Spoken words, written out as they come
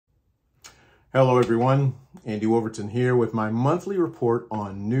Hello everyone, Andy Wolverton here with my monthly report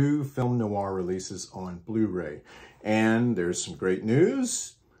on new film noir releases on Blu-ray. And there's some great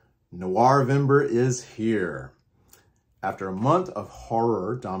news. Noirvember is here. After a month of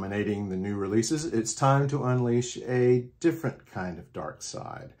horror dominating the new releases, it's time to unleash a different kind of dark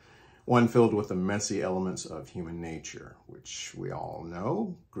side. One filled with the messy elements of human nature, which we all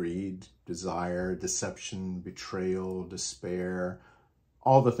know: greed, desire, deception, betrayal, despair,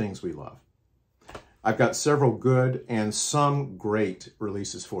 all the things we love. I've got several good and some great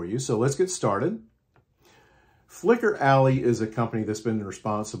releases for you, so let's get started. Flicker Alley is a company that's been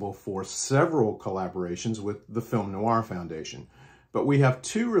responsible for several collaborations with the Film Noir Foundation, but we have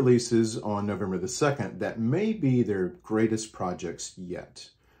two releases on November the 2nd that may be their greatest projects yet.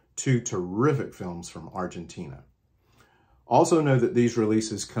 Two terrific films from Argentina. Also know that these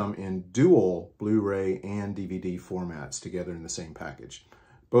releases come in dual Blu-ray and DVD formats together in the same package.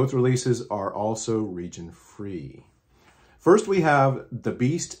 Both releases are also region-free. First, we have The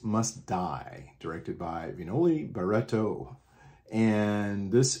Beast Must Die, directed by Vinoli Barreto. And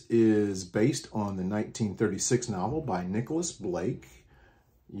this is based on the 1936 novel by Nicholas Blake,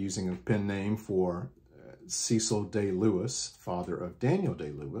 using a pen name for Cecil Day-Lewis, father of Daniel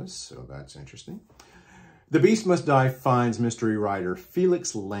Day-Lewis, so that's interesting. The Beast Must Die finds mystery writer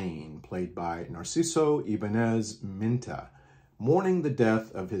Felix Lane, played by Narciso Ibáñez Minta, mourning the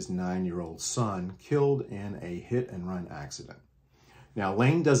death of his 9-year-old son, killed in a hit-and-run accident. Now,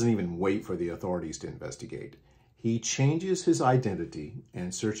 Lane doesn't even wait for the authorities to investigate. He changes his identity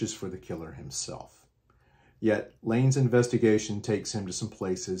and searches for the killer himself. Yet, Lane's investigation takes him to some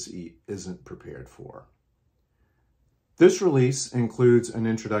places he isn't prepared for. This release includes an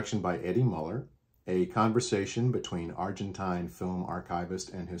introduction by Eddie Muller, a conversation between Argentine film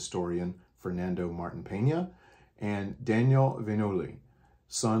archivist and historian Fernando Martin Peña, and Daniel Vinoli,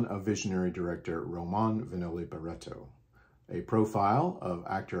 son of visionary director Roman Vinoli Barreto. A profile of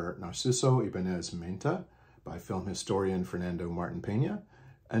actor Narciso Ibáñez Minta by film historian Fernando Martin Peña,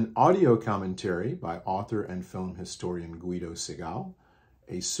 an audio commentary by author and film historian Guido Segal,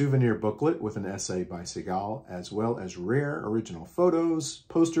 a souvenir booklet with an essay by Segal, as well as rare original photos,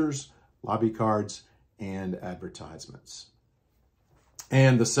 posters, lobby cards, and advertisements.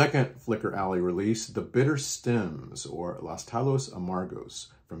 And the second Flicker Alley release, The Bitter Stems, or Los Talos Amargos,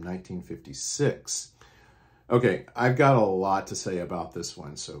 from 1956. Okay, I've got a lot to say about this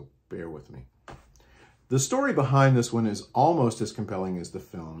one, so bear with me. The story behind this one is almost as compelling as the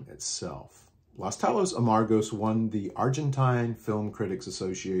film itself. Los Talos Amargos won the Argentine Film Critics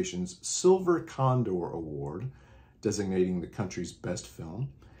Association's Silver Condor Award, designating the country's best film,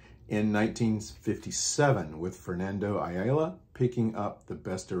 in 1957, with Fernando Ayala picking up the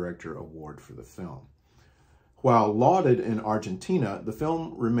Best Director award for the film. While lauded in Argentina, the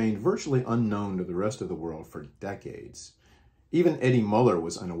film remained virtually unknown to the rest of the world for decades. Even Eddie Muller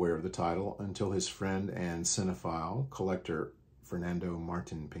was unaware of the title until his friend and cinephile collector Fernando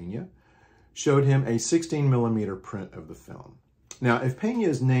Martin Peña showed him a 16mm print of the film. Now, if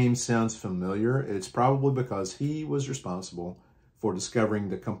Peña's name sounds familiar, it's probably because he was responsible for discovering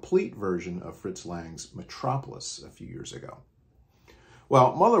the complete version of Fritz Lang's Metropolis a few years ago.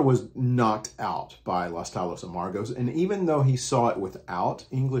 Well, Muller was knocked out by Los Talos Amargos, and even though he saw it without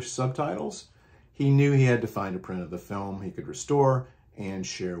English subtitles, he knew he had to find a print of the film he could restore and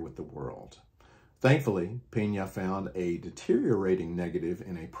share with the world. Thankfully, Peña found a deteriorating negative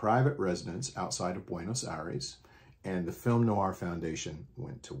in a private residence outside of Buenos Aires, and the Film Noir Foundation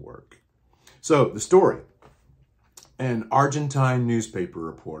went to work. So, the story. An Argentine newspaper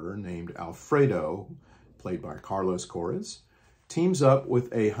reporter named Alfredo, played by Carlos Correz, teams up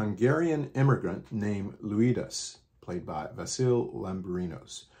with a Hungarian immigrant named Luidas, played by Vasil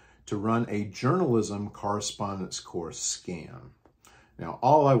Lamberinos, to run a journalism correspondence course scam. Now,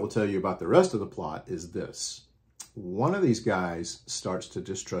 all I will tell you about the rest of the plot is this. One of these guys starts to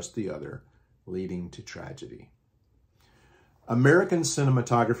distrust the other, leading to tragedy. American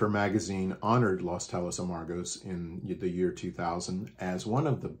Cinematographer magazine honored Los Talos Amargos in the year 2000 as one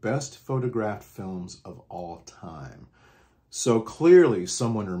of the best photographed films of all time. So clearly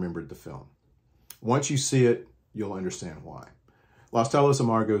someone remembered the film. Once you see it, you'll understand why. Los Talos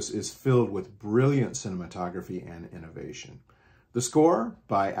Amargos is filled with brilliant cinematography and innovation. The score,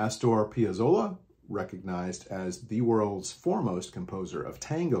 by Astor Piazzolla, recognized as the world's foremost composer of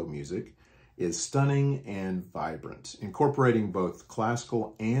tango music, is stunning and vibrant, incorporating both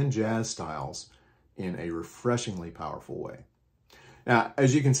classical and jazz styles in a refreshingly powerful way. Now,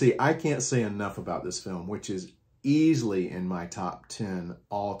 as you can see, I can't say enough about this film, which is easily in my top 10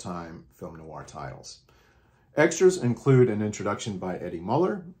 all-time film noir titles. Extras include an introduction by Eddie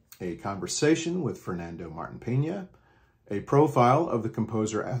Muller, a conversation with Fernando Martin Peña, a profile of the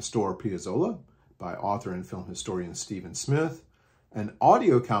composer Astor Piazzolla by author and film historian Stephen Smith, an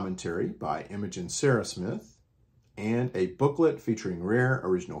audio commentary by Imogen Sarah Smith, and a booklet featuring rare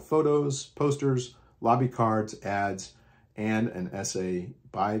original photos, posters, lobby cards, ads, and an essay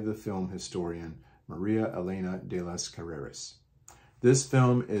by the film historian Maria Elena de las Carreras. This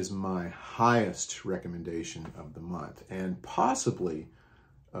film is my highest recommendation of the month and possibly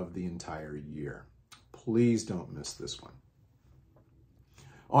of the entire year. Please don't miss this one.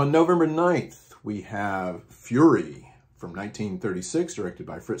 On November 9th, we have Fury from 1936, directed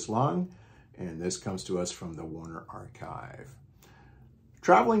by Fritz Lang, and this comes to us from the Warner Archive.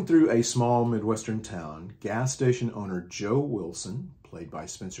 Traveling through a small Midwestern town, gas station owner Joe Wilson, played by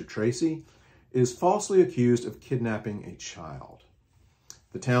Spencer Tracy, is falsely accused of kidnapping a child.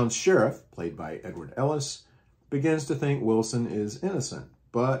 The town's sheriff, played by Edward Ellis, begins to think Wilson is innocent,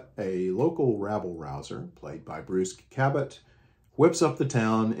 but a local rabble-rouser, played by Bruce Cabot, whips up the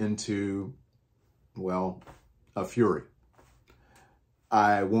town into, well, a fury.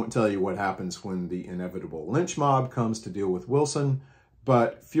 I won't tell you what happens when the inevitable lynch mob comes to deal with Wilson,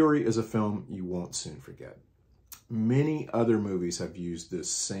 but Fury is a film you won't soon forget. Many other movies have used this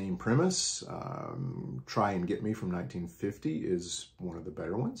same premise. Try and Get Me from 1950 is one of the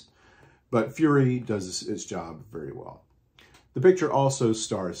better ones, but Fury does its job very well. The picture also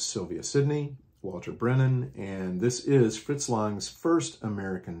stars Sylvia Sidney, Walter Brennan, and this is Fritz Lang's first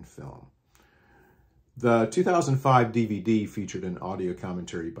American film. The 2005 DVD featured an audio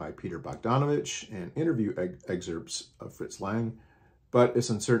commentary by Peter Bogdanovich and interview excerpts of Fritz Lang, but it's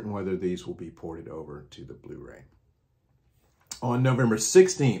uncertain whether these will be ported over to the Blu-ray. On November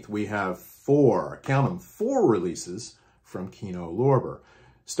 16th, we have four releases from Kino Lorber,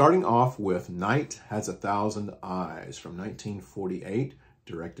 starting off with Night Has a Thousand Eyes from 1948,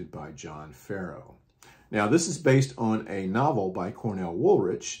 directed by John Farrow. Now, this is based on a novel by Cornell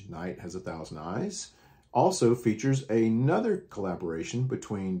Woolrich, Night Has a Thousand Eyes. Also features another collaboration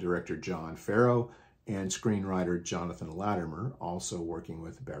between director John Farrow and screenwriter Jonathan Latimer, also working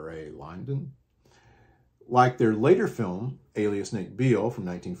with Barry Lyndon. Like their later film, Alias Nick Beale from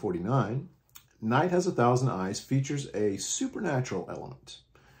 1949, Night Has a Thousand Eyes features a supernatural element.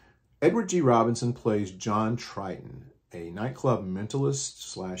 Edward G. Robinson plays John Triton, a nightclub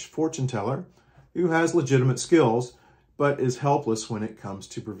mentalist / fortune teller who has legitimate skills, but is helpless when it comes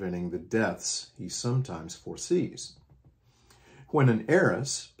to preventing the deaths he sometimes foresees. When an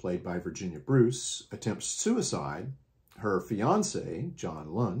heiress, played by Virginia Bruce, attempts suicide, her fiancé,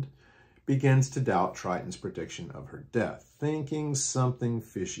 John Lund, begins to doubt Triton's prediction of her death, thinking something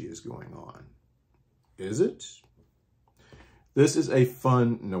fishy is going on. Is it? This is a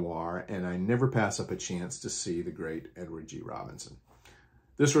fun noir, and I never pass up a chance to see the great Edward G. Robinson.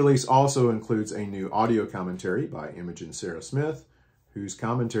 This release also includes a new audio commentary by Imogen Sarah Smith, whose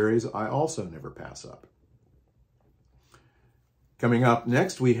commentaries I also never pass up. Coming up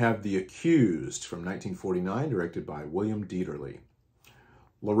next, we have The Accused from 1949, directed by William Dieterle.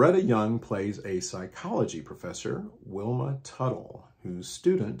 Loretta Young plays a psychology professor, Wilma Tuttle, whose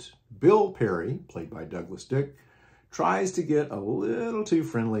student, Bill Perry, played by Douglas Dick, tries to get a little too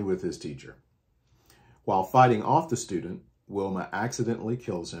friendly with his teacher. While fighting off the student, Wilma accidentally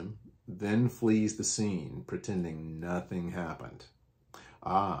kills him, then flees the scene, pretending nothing happened.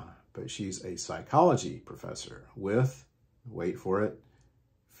 But she's a psychology professor with, wait for it,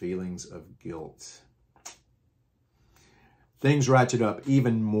 feelings of guilt. Things ratchet up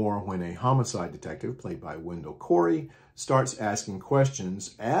even more when a homicide detective, played by Wendell Corey, starts asking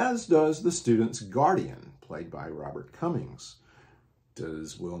questions, as does the student's guardian, played by Robert Cummings.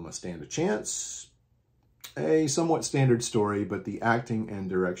 Does Wilma stand a chance? A somewhat standard story, but the acting and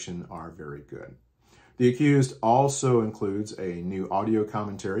direction are very good. The Accused also includes a new audio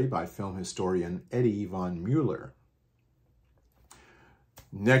commentary by film historian Eddie von Mueller.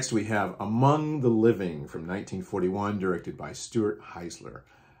 Next, we have Among the Living from 1941, directed by Stuart Heisler.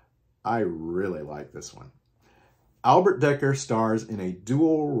 I really like this one. Albert Decker stars in a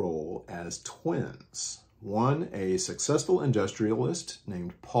dual role as twins. One, a successful industrialist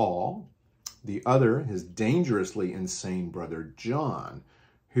named Paul. The other, his dangerously insane brother, John,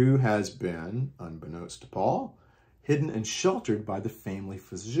 who has been, unbeknownst to Paul, hidden and sheltered by the family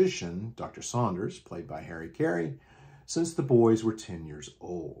physician, Dr. Saunders, played by Harry Carey, since the boys were 10 years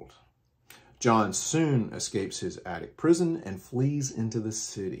old. John soon escapes his attic prison and flees into the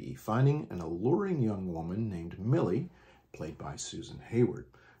city, finding an alluring young woman named Millie, played by Susan Hayward,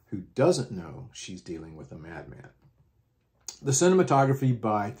 who doesn't know she's dealing with a madman. The cinematography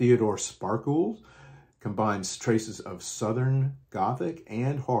by Theodore Sparkle combines traces of Southern Gothic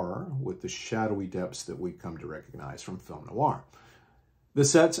and horror with the shadowy depths that we've come to recognize from film noir. The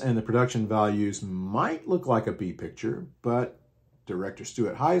sets and the production values might look like a B picture, but director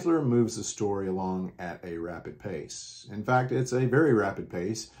Stuart Heisler moves the story along at a rapid pace. In fact, it's a very rapid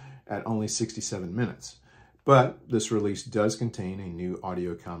pace at only 67 minutes. But this release does contain a new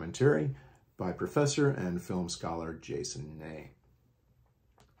audio commentary by professor and film scholar Jason Ney.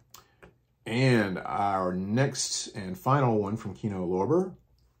 And our next and final one from Kino Lorber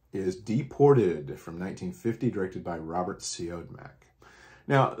is Deported from 1950, directed by Robert Siodmak.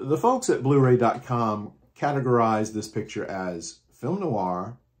 Now, the folks at blu-ray.com categorize this picture as film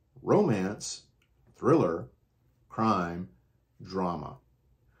noir, romance, thriller, crime, drama.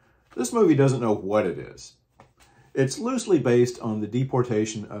 This movie doesn't know what it is. It's loosely based on the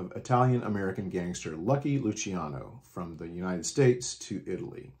deportation of Italian-American gangster Lucky Luciano from the United States to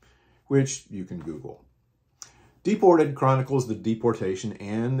Italy, which you can Google. Deported chronicles the deportation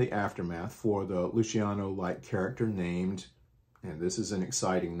and the aftermath for the Luciano-like character named, and this is an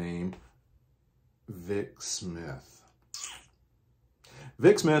exciting name, Vic Smith.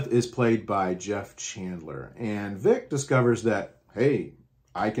 Vic Smith is played by Jeff Chandler, and Vic discovers that, hey,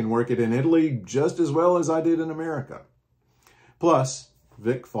 I can work it in Italy just as well as I did in America. Plus,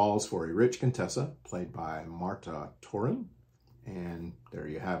 Vic falls for a rich Contessa, played by Marta Torin, and there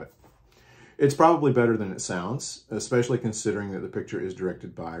you have it. It's probably better than it sounds, especially considering that the picture is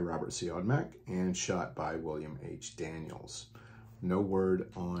directed by Robert Siodmak and shot by William H. Daniels. No word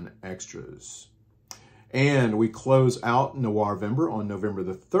on extras. And we close out Noirvember on November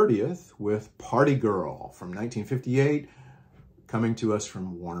the 30th with Party Girl from 1958, coming to us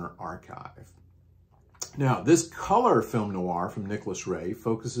from Warner Archive. Now, this color film noir from Nicholas Ray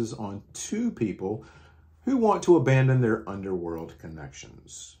focuses on two people who want to abandon their underworld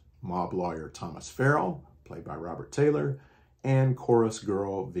connections. Mob lawyer Thomas Farrell, played by Robert Taylor, and chorus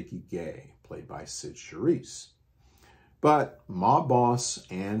girl Vicky Gay, played by Sid Charisse. But mob boss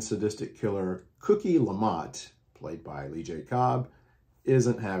and sadistic killer Cookie Lamott, played by Lee J. Cobb,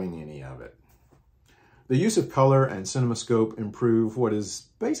 isn't having any of it. The use of color and cinemascope improve what is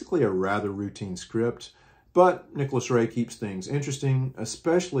basically a rather routine script, but Nicholas Ray keeps things interesting,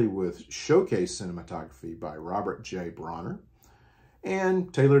 especially with showcase cinematography by Robert J. Bronner.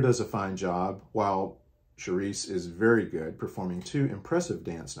 And Taylor does a fine job, while Charisse is very good, performing two impressive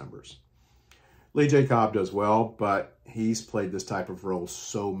dance numbers. Lee J. Cobb does well, but he's played this type of role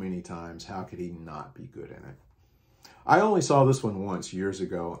so many times, how could he not be good in it? I only saw this one once years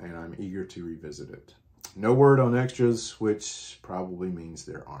ago, and I'm eager to revisit it. No word on extras, which probably means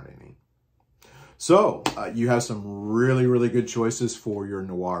there aren't any. So, you have some really, really good choices for your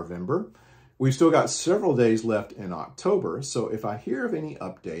Noirvember. We've still got several days left in October, so if I hear of any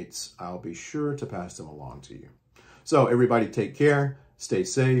updates, I'll be sure to pass them along to you. So everybody take care, stay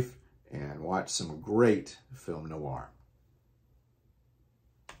safe, and watch some great film noir.